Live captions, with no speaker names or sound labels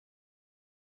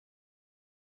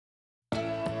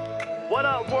What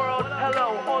up, world?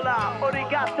 Hello, hola,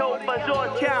 arigato,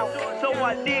 bonjour, ciao. So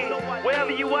I did.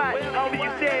 Wherever you at, however you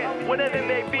say it, whatever it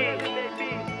may be.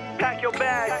 Pack your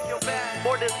bags,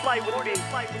 board this flight with me.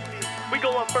 We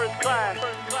going first class.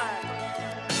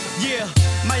 Yeah,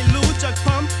 my luchak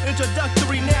pump,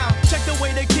 introductory now. Check the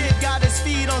way the kid got his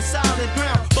feet on solid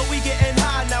ground. But we getting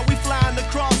high now, we flying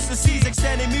across the seas.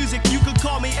 Extended music, you could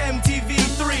call me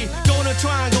MTV3. Going to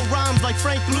triangle rhymes like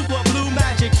Frank Luke or Blue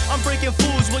Magic. I'm breaking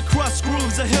fools with crust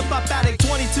grooves, a hip-hop addict.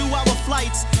 22-hour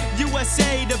flights,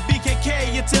 USA to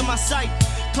BKK, it's in my sight.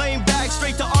 Plane back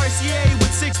straight to RCA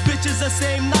with 6 bitches the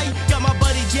same night. Got my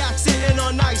buddy Jack sitting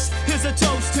on ice. Here's a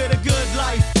toast to the good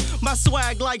life. My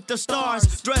swag like the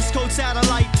stars, dress code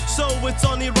satellite, so it's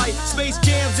only right. Space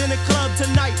Jam's in the club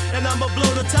tonight, and I'ma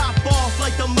blow the top off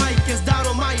like the mic is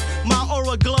dynamite. My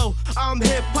aura glow, I'm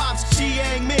hip-hop's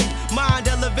Chiang Ming. Mind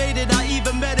elevated, I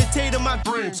even meditate in my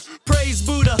dreams. Praise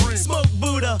Buddha, smoke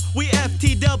Buddha, we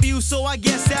FTW, so I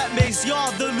guess that makes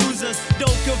y'all the losers.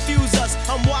 Don't confuse us,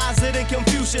 I'm wiser than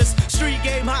Confucius. Street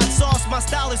game hot sauce, my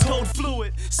style is code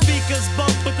fluid. Speakers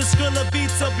bump, but the skrilla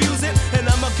beats abuse it. And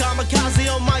I'm a kamikaze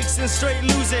on mics and straight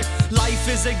lose it. Life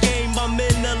is a game, I'm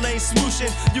in the lane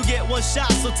smooshing. You get one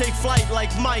shot, so take flight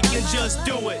like Mike and just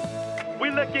do it. We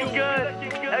looking good,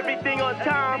 everything on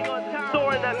time.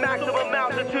 Soaring at maximum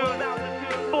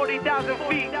altitude, 40,000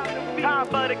 feet, high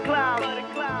above the clouds.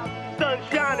 Sun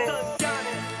shining,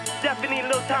 definitely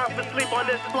no time for sleep on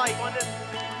this flight.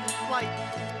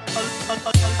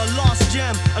 A lost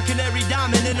gem, a canary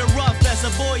diamond in the rough. As a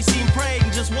boy seemed praying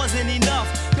just wasn't enough.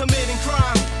 Committing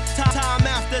crime, time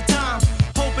after time.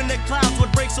 Hoping the clouds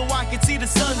would break so I could see the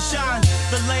sunshine.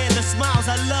 The land of smiles,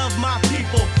 I love my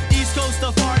people. East Coast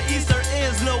to Far East, there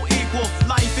is no equal.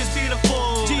 Life is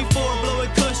beautiful. G4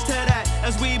 blowing kush to that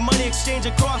as we money exchange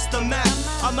across the map.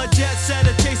 I'm a jet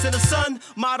setter chasing the sun.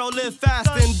 Motto: live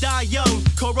fast and die young.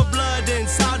 Cobra blood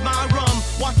inside my rum.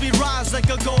 Watch me rise like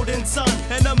a golden sun.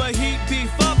 And I'ma heat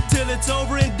beef up till it's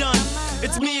over and done.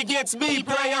 It's me against me,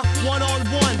 player.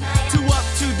 1-on-1, 2 up,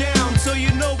 2 down. So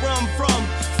you know where I'm from.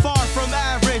 Far from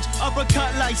average,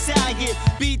 uppercut like Saget.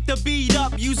 Beat the beat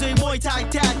up using Muay Thai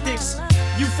tactics.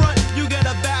 You front, you get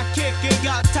a back kick. Ain't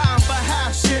got time for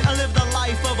half shit. I live the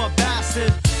life of a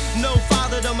bastard. No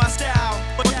father to my style,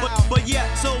 but yet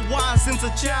so wise since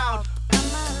a child.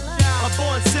 A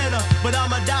born sinner, but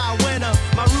I'm a die winner.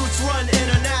 My roots run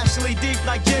internationally deep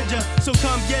like ginger. So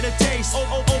come get a taste.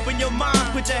 Open your mind,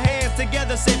 put your hands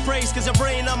together, say praise, cause your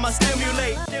brain I'ma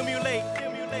stimulate.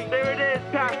 There it is,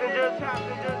 passengers.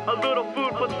 A little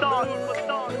food for thought.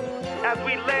 As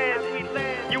we land,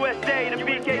 USA to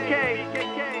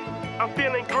BKK. I'm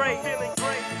feeling great.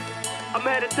 I'm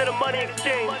headed to the money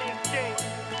exchange.